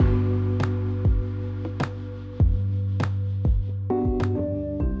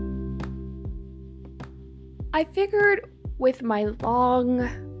I figured with my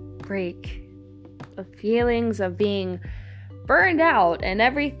long break of feelings of being burned out and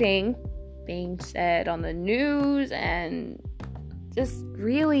everything being said on the news and just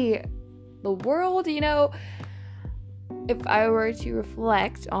really the world, if I were to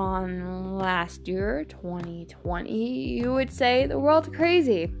reflect on last year, 2020, you would say the world's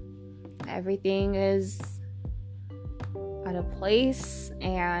crazy. Everything is out of place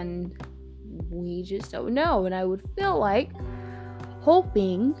and we just don't know. And I would feel like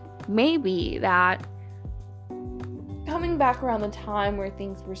hoping maybe that coming back around the time where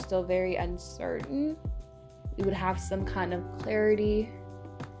things were still very uncertain, we would have some kind of clarity,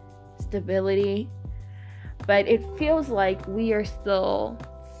 stability. But it feels like we are still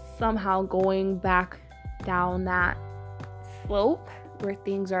somehow going back down that slope where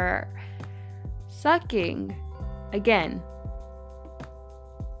things are sucking again.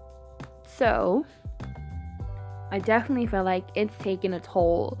 So, I definitely feel like it's taken a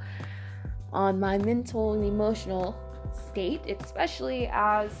toll on my mental and emotional state, especially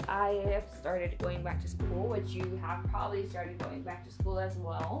as I have started going back to school, which you have probably started going back to school as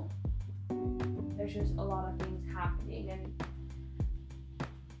well. There's just a lot of things happening, and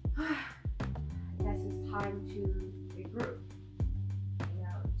I guess it's time to regroup,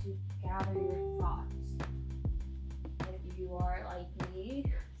 to gather your thoughts. If you are like me,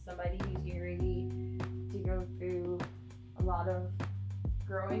 somebody who's ready to go through a lot of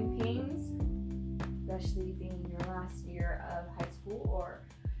growing pains, especially being in your last year of high school or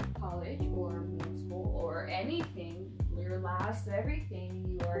college or middle school or anything, your last everything,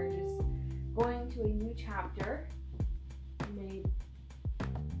 you are just going to a new chapter. You may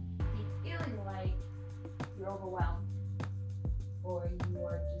be feeling like you're overwhelmed or you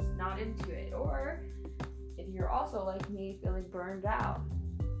are just not into it, or if you're also like me feeling burned out.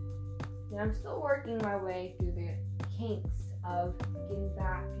 And I'm still working my way through the kinks of getting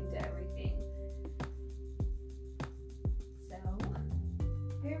back into everything. So,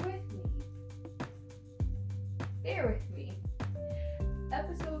 bear with me.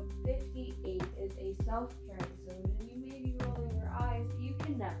 Episode 58 is a self-care episode, and you may be rolling your eyes, but you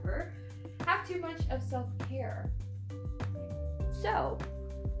can never have too much of self-care. So,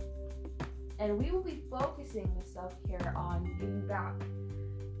 and we will be focusing the self-care on getting back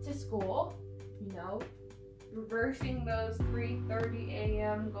to school, reversing those 3:30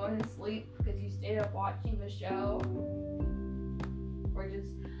 a.m. going to sleep because you stayed up watching the show, or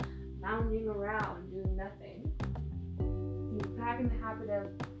just lounging around doing nothing. You're back in the habit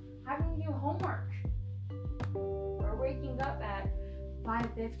of having to do homework, or waking up at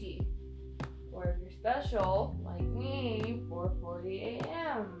 5:50, or if you're special like me, 4:40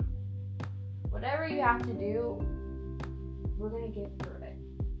 a.m. Whatever you have to do, we're gonna get through it.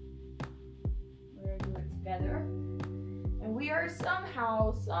 We're gonna do it together, and we are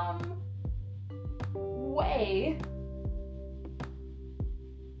somehow, some way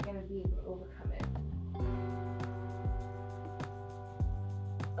gonna be able to overcome it.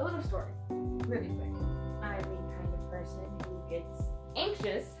 A little story, really quick. I'm the kind of person who gets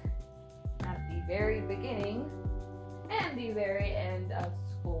anxious at the very beginning and the very end of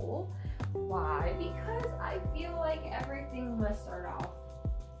school. Why? Because I feel like everything must start off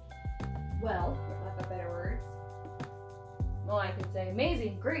well, for lack of better words. Well, I could say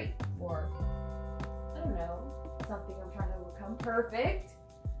amazing, great, or I don't know, something I'm trying to overcome, perfect.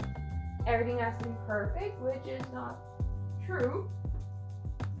 Everything has to be perfect, which is not true.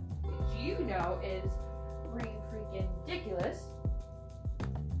 Which is freaking ridiculous.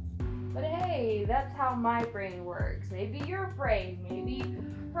 But hey, that's how my brain works. Maybe your brain, maybe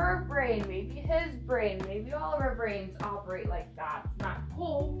her brain, maybe his brain, maybe all of our brains operate like that. It's not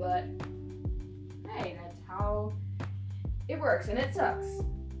cool, but hey, that's how it works, and it sucks.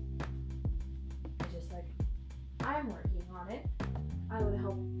 It's just like, I'm working on it. I would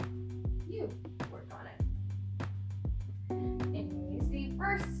help you work on it. Anyways, the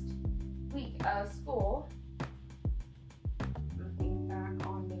first week of school, looking back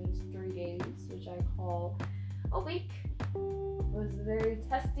on those 3 days, which I call a week, was a very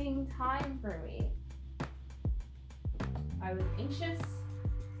testing time for me. I was anxious,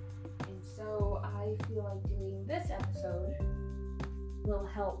 and so I feel like doing this episode will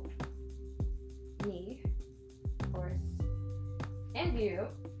help me, of course, and you,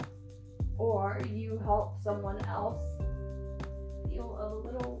 or you help someone else feel a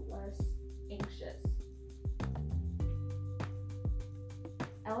little less anxious.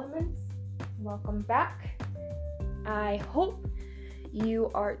 Elements, welcome back. I hope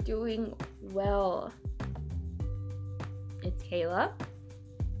you are doing well. It's Kayla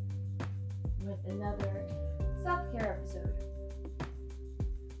with another self-care episode.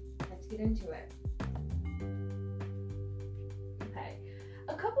 Let's get into it. Okay.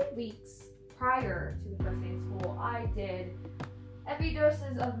 A couple weeks prior to the first day of school, I did heavy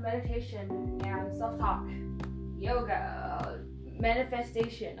doses of meditation and self-talk, yoga,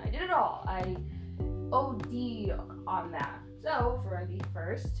 manifestation. I did it all. I OD'd on that. So for the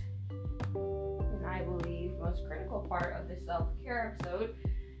first, and I believe most critical part of the self-care episode,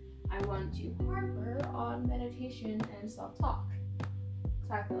 I want to harper on meditation and self-talk.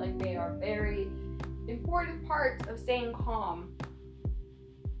 So I feel like they are very important parts of staying calm.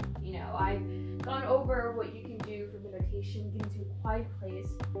 You know, I've gone over what you can do for meditation. Get into a quiet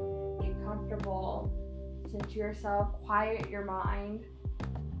place, get comfortable, center yourself, quiet your mind.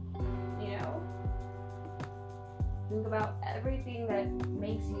 You know, think about everything that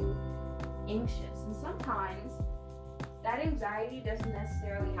makes you anxious. And sometimes that anxiety doesn't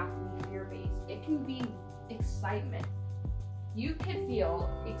necessarily have to be fear-based. It can be excitement. You can feel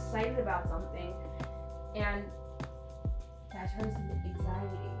excited about something and that turns into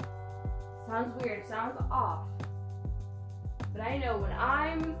anxiety. Sounds weird, sounds off. But I know when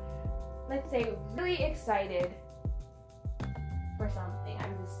I'm, let's say, really excited for something, I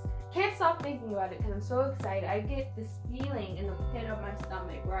just can't stop thinking about it because I'm so excited. I get this feeling in the pit of my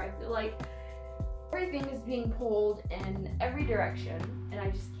stomach where I feel like everything is being pulled in every direction and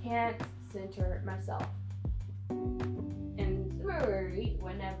I just can't center myself. And similarly,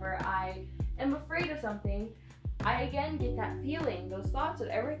 whenever I am afraid of something, I again get that feeling, those thoughts that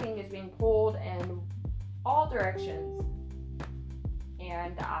everything is being pulled in all directions.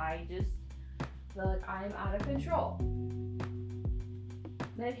 And I just feel like I'm out of control.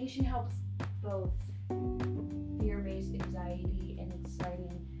 Meditation helps both fear-based anxiety and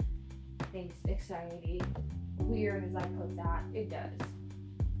exciting-based anxiety. Weird as I put that, it does.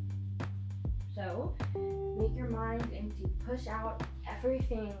 So, make your mind and to push out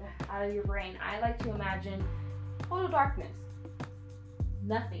everything out of your brain. I like to imagine total darkness.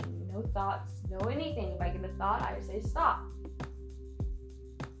 Nothing, no thoughts, no anything. If I get a thought, I say stop.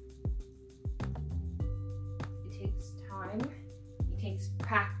 It takes time. It takes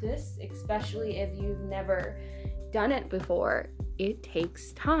practice, especially if you've never done it before. It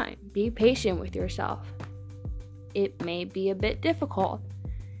takes time. Be patient with yourself. It may be a bit difficult,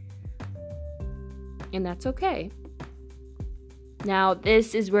 and that's okay. Now,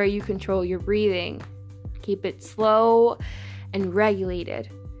 this is where you control your breathing. Keep it slow and regulated,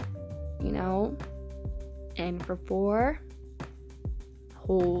 you know? In for 4,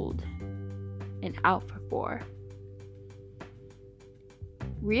 hold, and out for 4.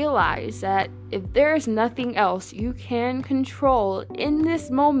 Realize that if there is nothing else you can control in this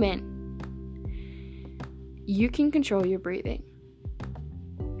moment, you can control your breathing.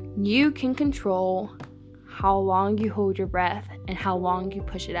 You can control how long you hold your breath and how long you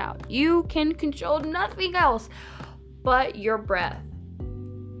push it out. You can control nothing else but your breath.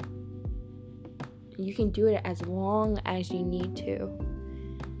 You can do it as long as you need to.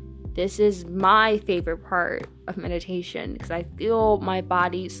 This is my favorite part of meditation because I feel my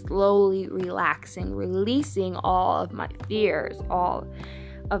body slowly relaxing, releasing all of my fears, all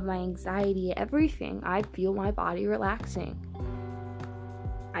of my anxiety, everything. I feel my body relaxing.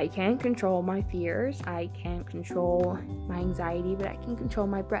 I can't control my fears, I can't control my anxiety, but I can control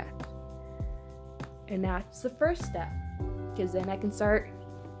my breath. And that's the first step, because then I can start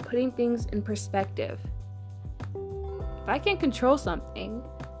putting things in perspective. If I can't control something,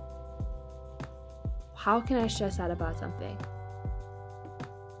 how can I stress out about something?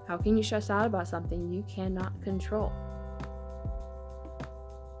 How can you stress out about something you cannot control?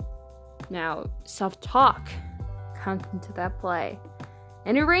 Now, self-talk comes into that play.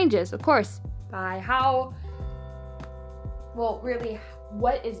 And it ranges, of course, by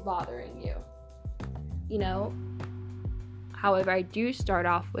what is bothering you. You know, however, I do start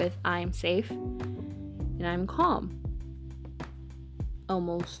off with I'm safe and I'm calm.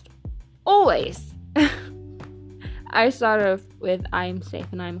 Almost always. I start off with I'm safe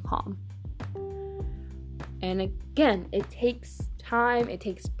and I'm calm. And again, it takes time, it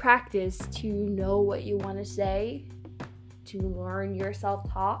takes practice to know what you want to say, to learn your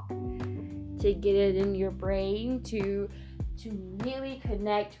self-talk, to get it in your brain, to really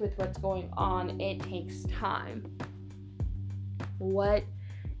connect with what's going on. It takes time. What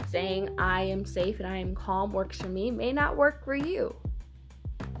saying I am safe and I am calm works for me may not work for you.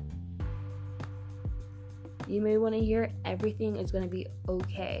 You may want to hear everything is going to be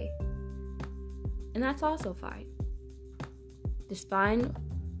okay. And that's also fine. Just find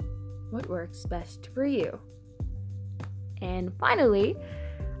what works best for you. And finally,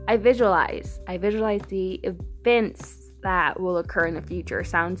 I visualize the events that will occur in the future.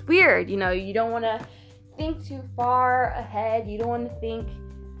 Sounds weird, you don't want to think too far ahead. You don't want to think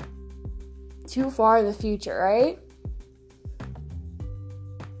too far in the future, right?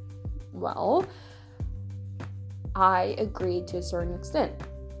 Well, I agree to a certain extent.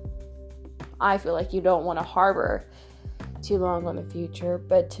 I feel like you don't want to harbor too long on the future,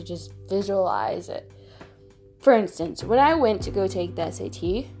 but to just visualize it. For instance, when I went to go take the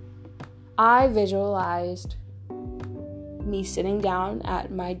SAT, I visualized me sitting down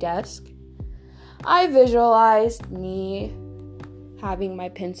at my desk. I visualized me having my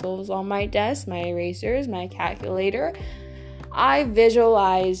pencils on my desk, my erasers, my calculator. I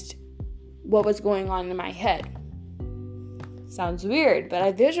visualized what was going on in my head. Sounds weird, but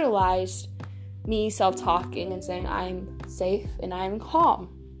I visualized me self-talking and saying I'm safe and I'm calm.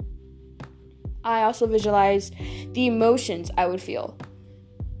 I also visualized the emotions I would feel.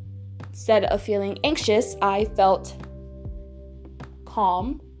 Instead of feeling anxious, I felt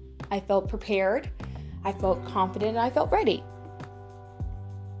calm, I felt prepared, I felt confident, and I felt ready.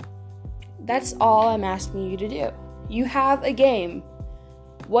 That's all I'm asking you to do. You have a game.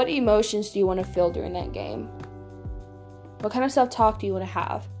 What emotions do you want to feel during that game? What kind of self-talk do you want to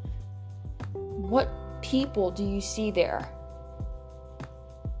have? What people do you see there?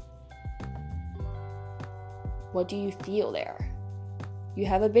 What do you feel there? You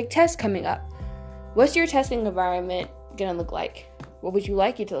have a big test coming up. What's your testing environment gonna look like? What would you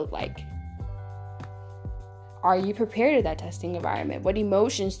like it to look like? Are you prepared for that testing environment? What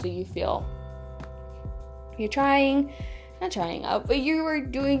emotions do you feel? You're but you were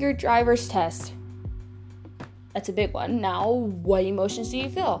doing your driver's test. That's a big one. Now, what emotions do you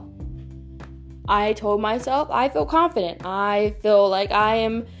feel? I told myself I feel confident. I feel like I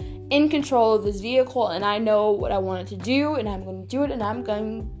am in control of this vehicle and I know what I want it to do and I'm going to do it and I'm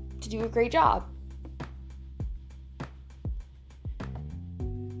going to do a great job.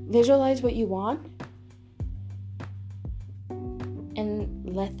 Visualize what you want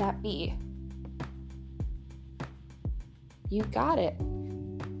and let that be. You got it.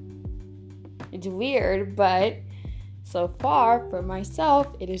 It's weird, but so far for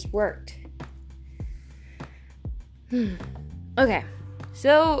myself, it has worked. Okay,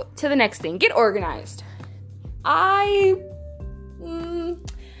 so to the next thing, get organized. I've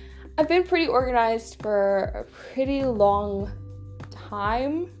been pretty organized for a pretty long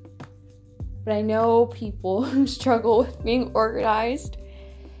time, but I know people who struggle with being organized.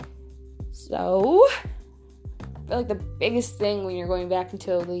 So, I feel like the biggest thing when you're going back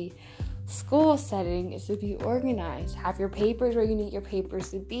into the school setting is to be organized. Have your papers where you need your papers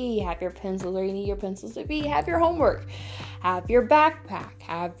to be. Have your pencils where you need your pencils to be. Have your homework. Have your backpack.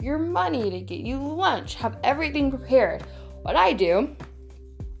 Have your money to get you lunch. Have everything prepared. What I do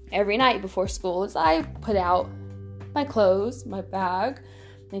every night before school is I put out my clothes, my bag,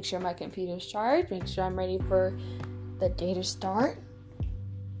 make sure my computer's charged, make sure I'm ready for the day to start.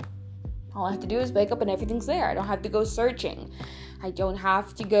 All I have to do is wake up and everything's there. I don't have to go searching. I don't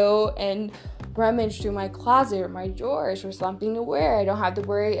have to go and rummage through my closet or my drawers for something to wear. I don't have to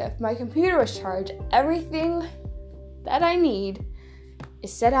worry if my computer is charged. Everything that I need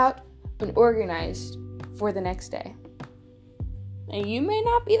is set out and organized for the next day. And you may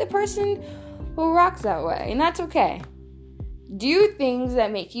not be the person who rocks that way, and that's okay. Do things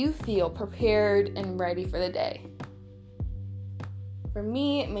that make you feel prepared and ready for the day. For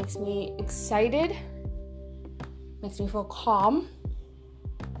me, it makes me excited, makes me feel calm,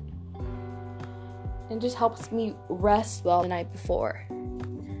 and just helps me rest well the night before.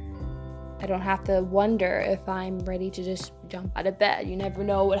 I don't have to wonder if I'm ready to just jump out of bed. You never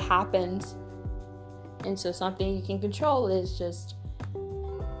know what happens. And so something you can control is just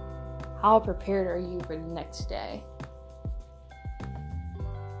how prepared are you for the next day.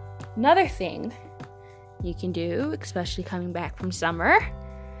 Another thing you can do, especially coming back from summer,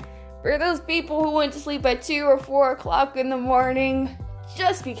 for those people who went to sleep at 2 or 4 o'clock in the morning,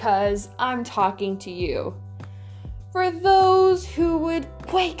 just because I'm talking to you. For those who would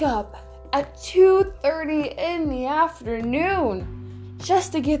wake up at 2:30 in the afternoon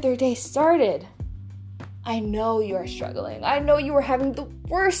just to get their day started. I know you are struggling. I know you are having the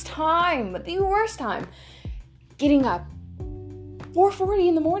worst time getting up 4:40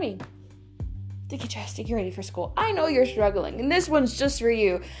 in the morning to get dressed to get ready for school. I know you're struggling, and this one's just for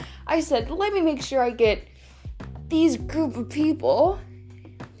you. I said, let me make sure I get these group of people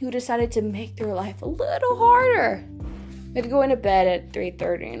who decided to make their life a little harder. They're going to bed at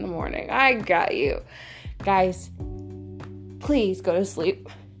 3:30 in the morning. I got you. Guys, please go to sleep.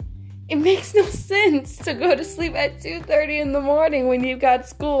 It makes no sense to go to sleep at 2:30 in the morning when you've got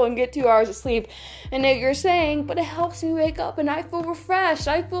school and get 2 hours of sleep. And then you're saying, but it helps me wake up and I feel refreshed.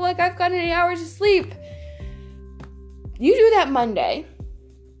 I feel like I've got 8 hours of sleep. You do that Monday.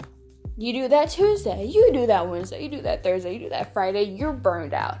 You do that Tuesday. You do that Wednesday. You do that Thursday. You do that Friday. You're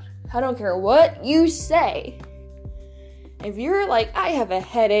burned out. I don't care what you say. If you're like, I have a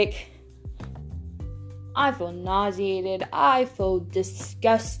headache, I feel nauseated, I feel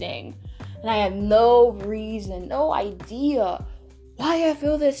disgusting, and I have no reason, no idea why I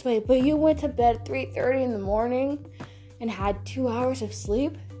feel this way, but you went to bed at 3:30 in the morning and had 2 hours of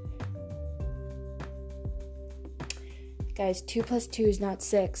sleep? Guys, 2 plus 2 is not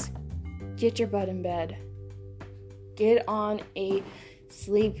 6. Get your butt in bed. Get on a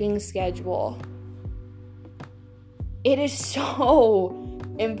sleeping schedule. It is so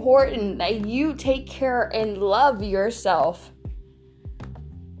important that you take care and love yourself.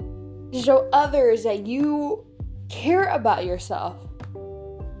 To show others that you care about yourself.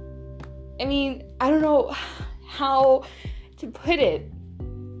 I mean, I don't know how to put it.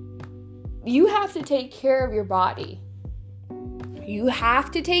 You have to take care of your body. You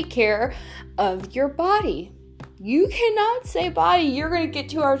have to take care of your body. You cannot say, body, you're going to get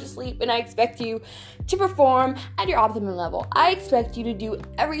 2 hours of sleep and I expect you to perform at your optimum level. I expect you to do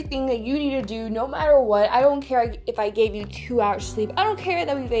everything that you need to do no matter what. I don't care if I gave you 2 hours of sleep. I don't care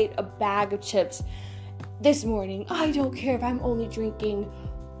that we've ate a bag of chips this morning. I don't care if I'm only drinking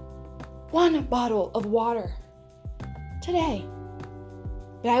 1 bottle of water today.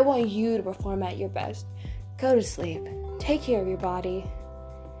 But I want you to perform at your best. Go to sleep. Take care of your body.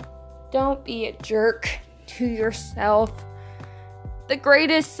 Don't be a jerk to yourself. The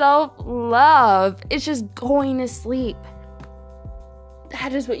greatest self-love is just going to sleep.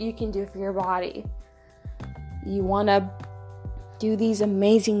 That is what you can do for your body. You want to do these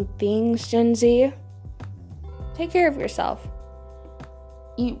amazing things, Gen Z? Take care of yourself.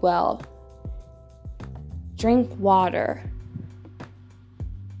 Eat well. Drink water.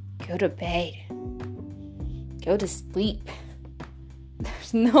 Go to bed. Go to sleep.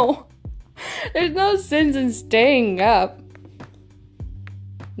 There's no sense in staying up.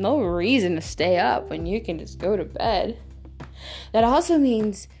 No reason to stay up when you can just go to bed. That also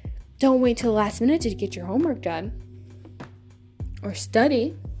means don't wait till the last minute to get your homework done. Or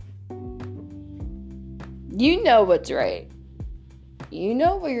study. You know what's right. You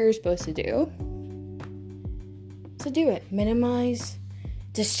know what you're supposed to do. So do it. Minimize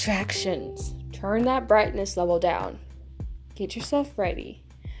distractions. Turn that brightness level down. Get yourself ready.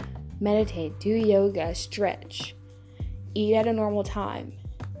 Meditate, do yoga, stretch. Eat at a normal time.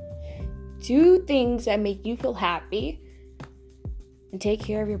 Do things that make you feel happy. And take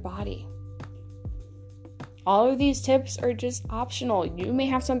care of your body. All of these tips are just optional. You may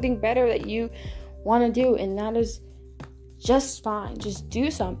have something better that you want to do, and that is just fine. Just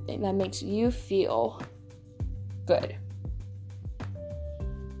do something that makes you feel good.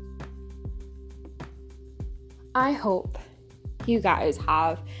 I hope you guys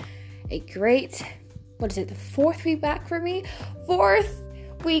have a great, the 4th week back for me? 4th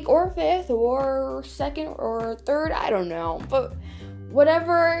week or 5th or 2nd or 3rd, I don't know. But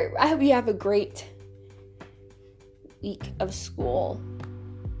whatever, I hope you have a great week of school.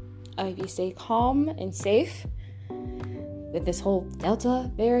 I hope you stay calm and safe with this whole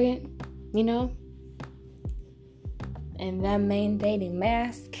Delta variant, and them maintaining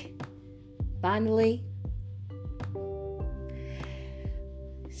mask. Finally,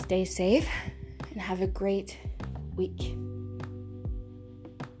 stay safe and have a great week.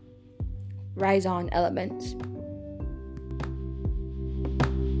 Rise on, elements.